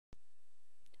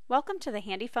Welcome to the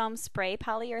Handi-Foam Spray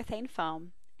Polyurethane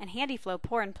Foam and Handi-Flow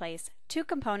Pour-in-Place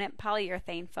 2-Component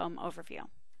Polyurethane Foam Overview.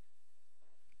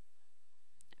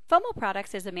 Fomo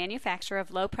Products is a manufacturer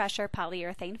of low-pressure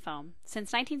polyurethane foam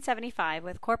since 1975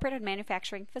 with corporate and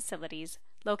manufacturing facilities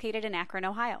located in Akron,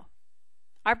 Ohio.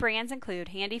 Our brands include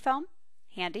Handi-Foam,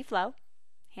 Handi-Flow,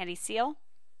 Handi-Seal,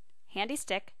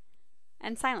 Handi-Stick,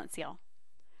 and Silent Seal.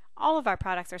 All of our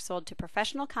products are sold to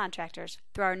professional contractors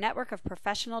through our network of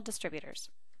professional distributors.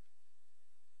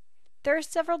 There are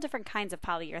several different kinds of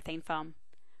polyurethane foam.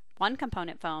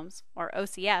 One-component foams, or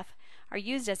OCF, are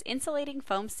used as insulating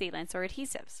foam sealants or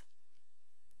adhesives.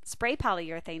 Spray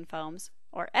polyurethane foams,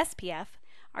 or SPF,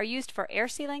 are used for air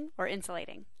sealing or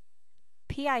insulating.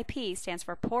 PIP stands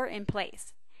for pour in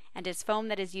place and is foam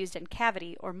that is used in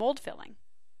cavity or mold filling.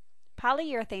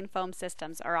 Polyurethane foam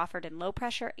systems are offered in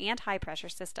low-pressure and high-pressure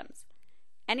systems.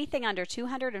 Anything under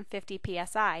 250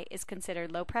 psi is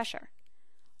considered low pressure.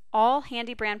 All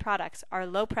Handi-brand products are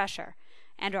low pressure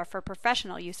and are for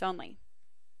professional use only.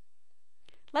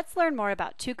 Let's learn more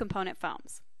about two-component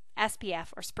foams, SPF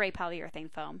or spray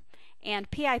polyurethane foam, and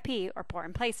PIP or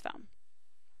pour-in-place foam.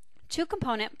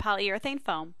 Two-component polyurethane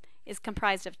foam is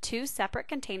comprised of two separate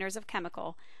containers of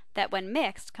chemical that when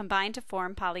mixed combine to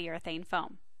form polyurethane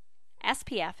foam.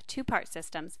 SPF two-part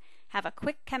systems have a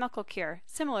quick chemical cure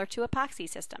similar to epoxy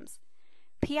systems.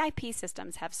 PIP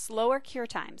systems have slower cure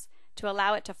times to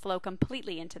allow it to flow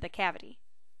completely into the cavity.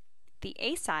 The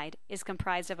A side is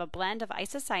comprised of a blend of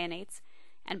isocyanates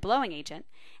and blowing agent,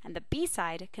 and the B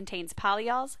side contains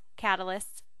polyols,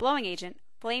 catalysts, blowing agent,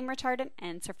 flame retardant,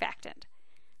 and surfactant.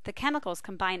 The chemicals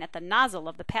combine at the nozzle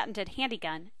of the patented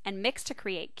Handi-Gun and mix to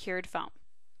create cured foam.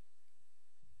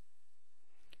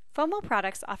 Fomo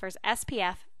Products offers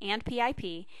SPF and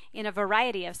PIP in a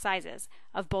variety of sizes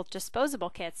of both disposable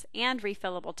kits and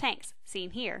refillable tanks,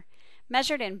 seen here,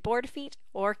 measured in board feet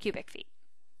or cubic feet.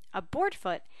 A board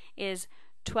foot is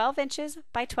 12 inches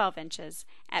by 12 inches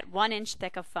at 1 inch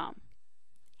thick of foam.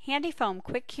 Handi-Foam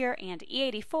Quick Cure and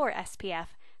E84 SPF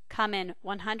come in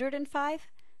 105,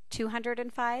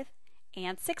 205,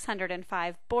 and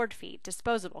 605 board feet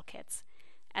disposable kits,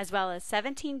 as well as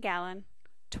 17-gallon,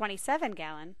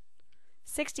 27-gallon,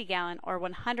 60-gallon, or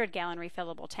 100-gallon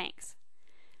refillable tanks.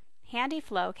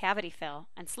 Handi-Flow Cavity Fill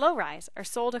and Slow Rise are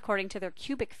sold according to their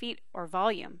cubic feet or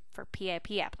volume for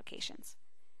PIP applications.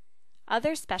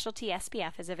 Other specialty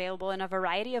SPF is available in a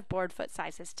variety of board foot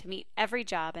sizes to meet every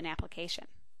job and application.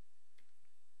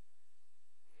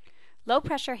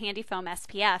 Low-pressure Handi-Foam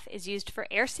SPF is used for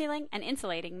air sealing and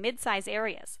insulating mid-size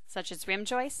areas such as rim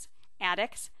joists,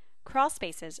 attics, crawl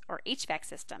spaces, or HVAC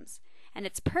systems, and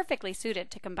it's perfectly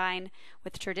suited to combine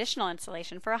with traditional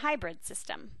insulation for a hybrid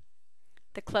system.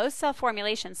 The closed cell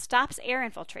formulation stops air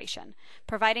infiltration,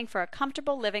 providing for a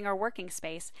comfortable living or working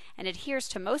space and adheres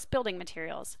to most building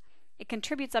materials. It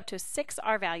contributes up to 6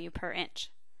 R value per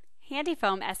inch.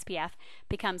 Handi-Foam SPF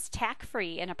becomes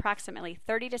tack-free in approximately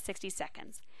 30 to 60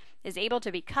 seconds, is able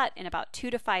to be cut in about 2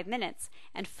 to 5 minutes,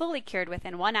 and fully cured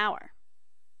within 1 hour.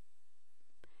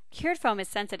 Cured foam is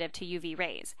sensitive to UV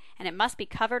rays, and it must be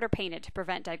covered or painted to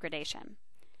prevent degradation.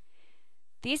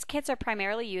 These kits are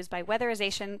primarily used by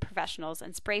weatherization professionals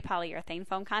and spray polyurethane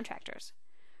foam contractors.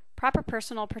 Proper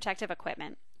personal protective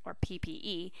equipment, or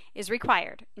PPE, is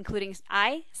required, including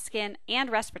eye, skin, and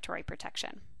respiratory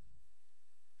protection.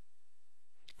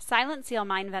 Silent Seal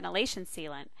Mine Ventilation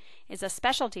Sealant is a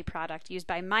specialty product used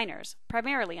by miners,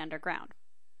 primarily underground.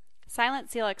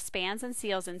 Silent Seal expands and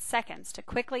seals in seconds to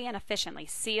quickly and efficiently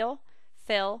seal,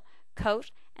 fill,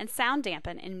 coat, and sound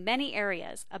dampen in many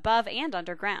areas above and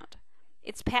underground.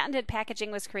 Its patented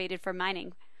packaging was created for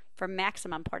mining for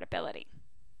maximum portability.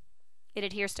 It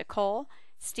adheres to coal,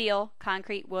 steel,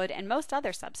 concrete, wood, and most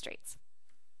other substrates.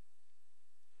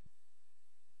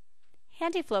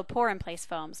 Handi-Flow pour-in-place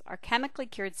foams are chemically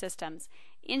cured systems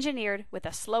engineered with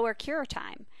a slower cure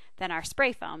time than our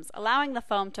spray foams, allowing the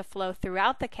foam to flow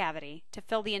throughout the cavity to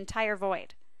fill the entire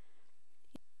void.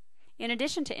 In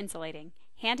addition to insulating,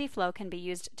 Handi-Flow can be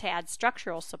used to add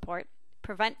structural support,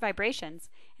 prevent vibrations,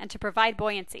 and to provide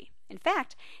buoyancy. In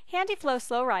fact, Handi-Flow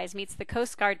Slow Rise meets the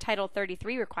Coast Guard Title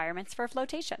 33 requirements for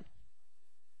flotation.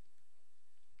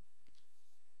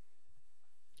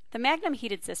 The Magnum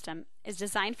heated system is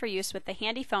designed for use with the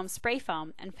Handi-Foam spray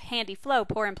foam and Handi-Flow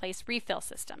pour-in-place refill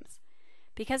systems.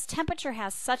 Because temperature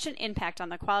has such an impact on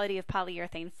the quality of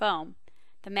polyurethane foam,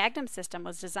 the Magnum system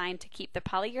was designed to keep the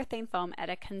polyurethane foam at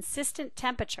a consistent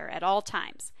temperature at all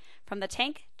times, from the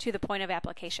tank to the point of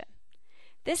application.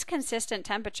 This consistent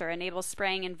temperature enables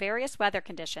spraying in various weather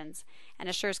conditions and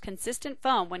assures consistent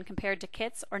foam when compared to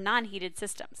kits or non-heated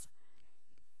systems.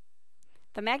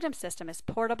 The Magnum system is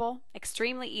portable,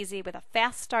 extremely easy with a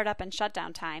fast startup and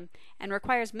shutdown time, and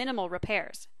requires minimal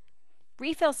repairs.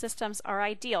 Refill systems are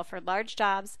ideal for large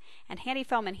jobs, and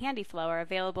Handi-Foam and Handi-Flow are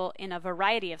available in a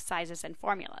variety of sizes and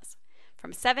formulas,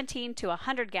 from 17 to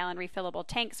 100-gallon refillable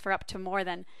tanks for up to more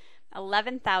than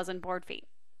 11,000 board feet.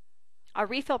 Our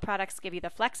refill products give you the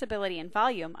flexibility and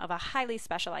volume of a highly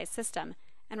specialized system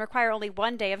and require only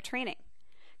 1 day of training.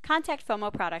 Contact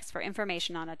Fomo Products for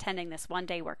information on attending this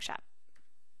one-day workshop.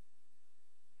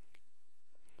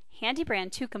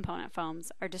 Handi-brand 2-component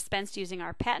foams are dispensed using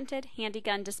our patented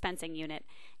Handi-Gun dispensing unit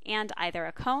and either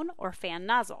a cone or fan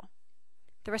nozzle.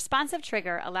 The responsive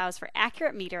trigger allows for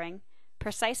accurate metering,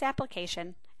 precise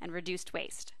application, and reduced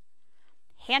waste.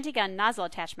 Handi-Gun nozzle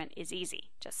attachment is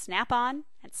easy. Just snap on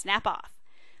and snap off.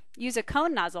 Use a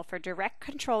cone nozzle for direct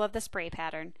control of the spray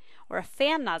pattern or a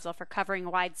fan nozzle for covering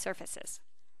wide surfaces.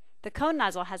 The cone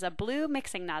nozzle has a blue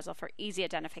mixing nozzle for easy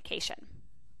identification.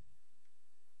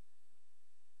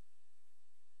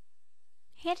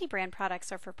 Handi-brand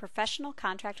products are for professional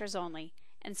contractors only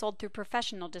and sold through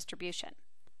professional distribution.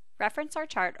 Reference our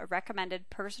chart of recommended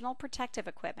personal protective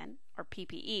equipment, or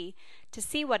PPE, to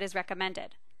see what is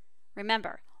recommended.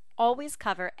 Remember, always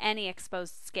cover any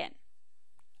exposed skin.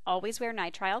 Always wear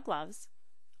nitrile gloves.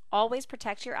 Always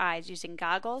protect your eyes using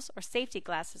goggles or safety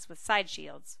glasses with side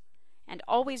shields. And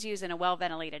always use in a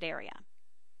well-ventilated area.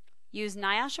 Use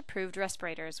NIOSH-approved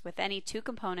respirators with any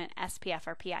 2-component SPF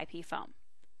or PIP foam.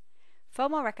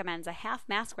 Fomo recommends a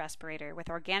half-mask respirator with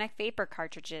organic vapor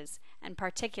cartridges and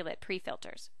particulate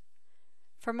pre-filters.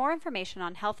 For more information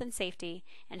on health and safety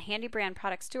and Handi-brand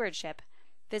product stewardship,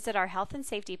 visit our health and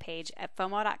safety page at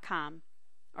fomo.com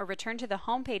or return to the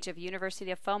homepage of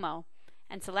University of Fomo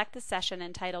and select the session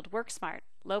entitled Work Smart,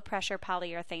 Low Pressure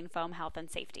Polyurethane Foam Health and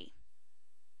Safety.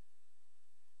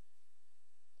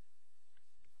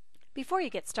 Before you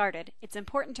get started, it's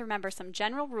important to remember some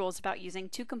general rules about using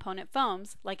 2-component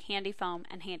foams like Handi-Foam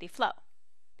and Handi-Flow.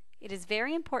 It is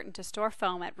very important to store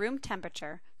foam at room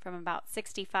temperature from about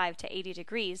 65 to 80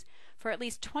 degrees for at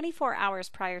least 24 hours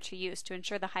prior to use to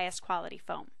ensure the highest quality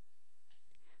foam.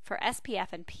 For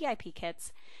SPF and PIP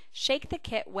kits, shake the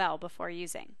kit well before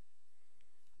using.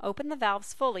 Open the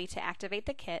valves fully to activate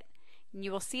the kit, and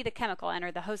you will see the chemical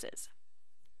enter the hoses.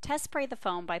 Test spray the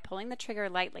foam by pulling the trigger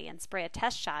lightly and spray a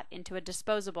test shot into a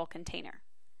disposable container.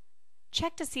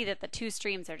 Check to see that the two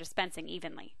streams are dispensing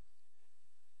evenly.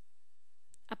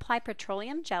 Apply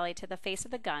petroleum jelly to the face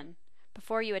of the gun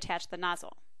before you attach the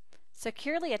nozzle.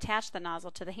 Securely attach the nozzle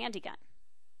to the Handi-Gun.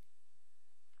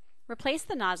 Replace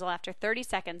the nozzle after 30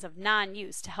 seconds of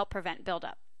non-use to help prevent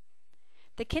buildup.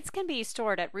 The kits can be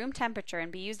stored at room temperature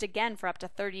and be used again for up to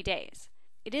 30 days.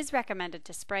 It is recommended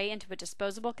to spray into a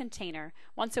disposable container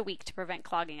once a week to prevent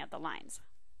clogging of the lines.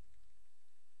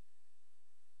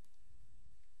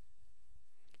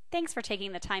 Thanks for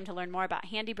taking the time to learn more about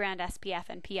Handi-brand SPF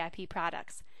and PIP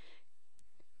products.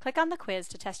 Click on the quiz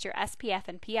to test your SPF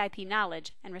and PIP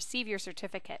knowledge and receive your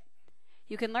certificate.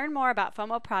 You can learn more about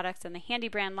Fomo products and the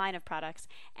Handi-brand line of products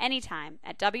anytime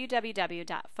at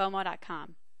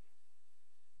www.fomo.com.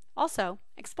 Also,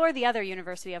 explore the other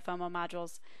University of Fomo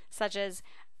modules, such as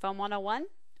Foam 101,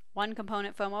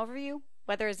 1-component foam overview,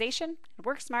 weatherization, and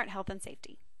Work Smart Health and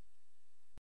Safety.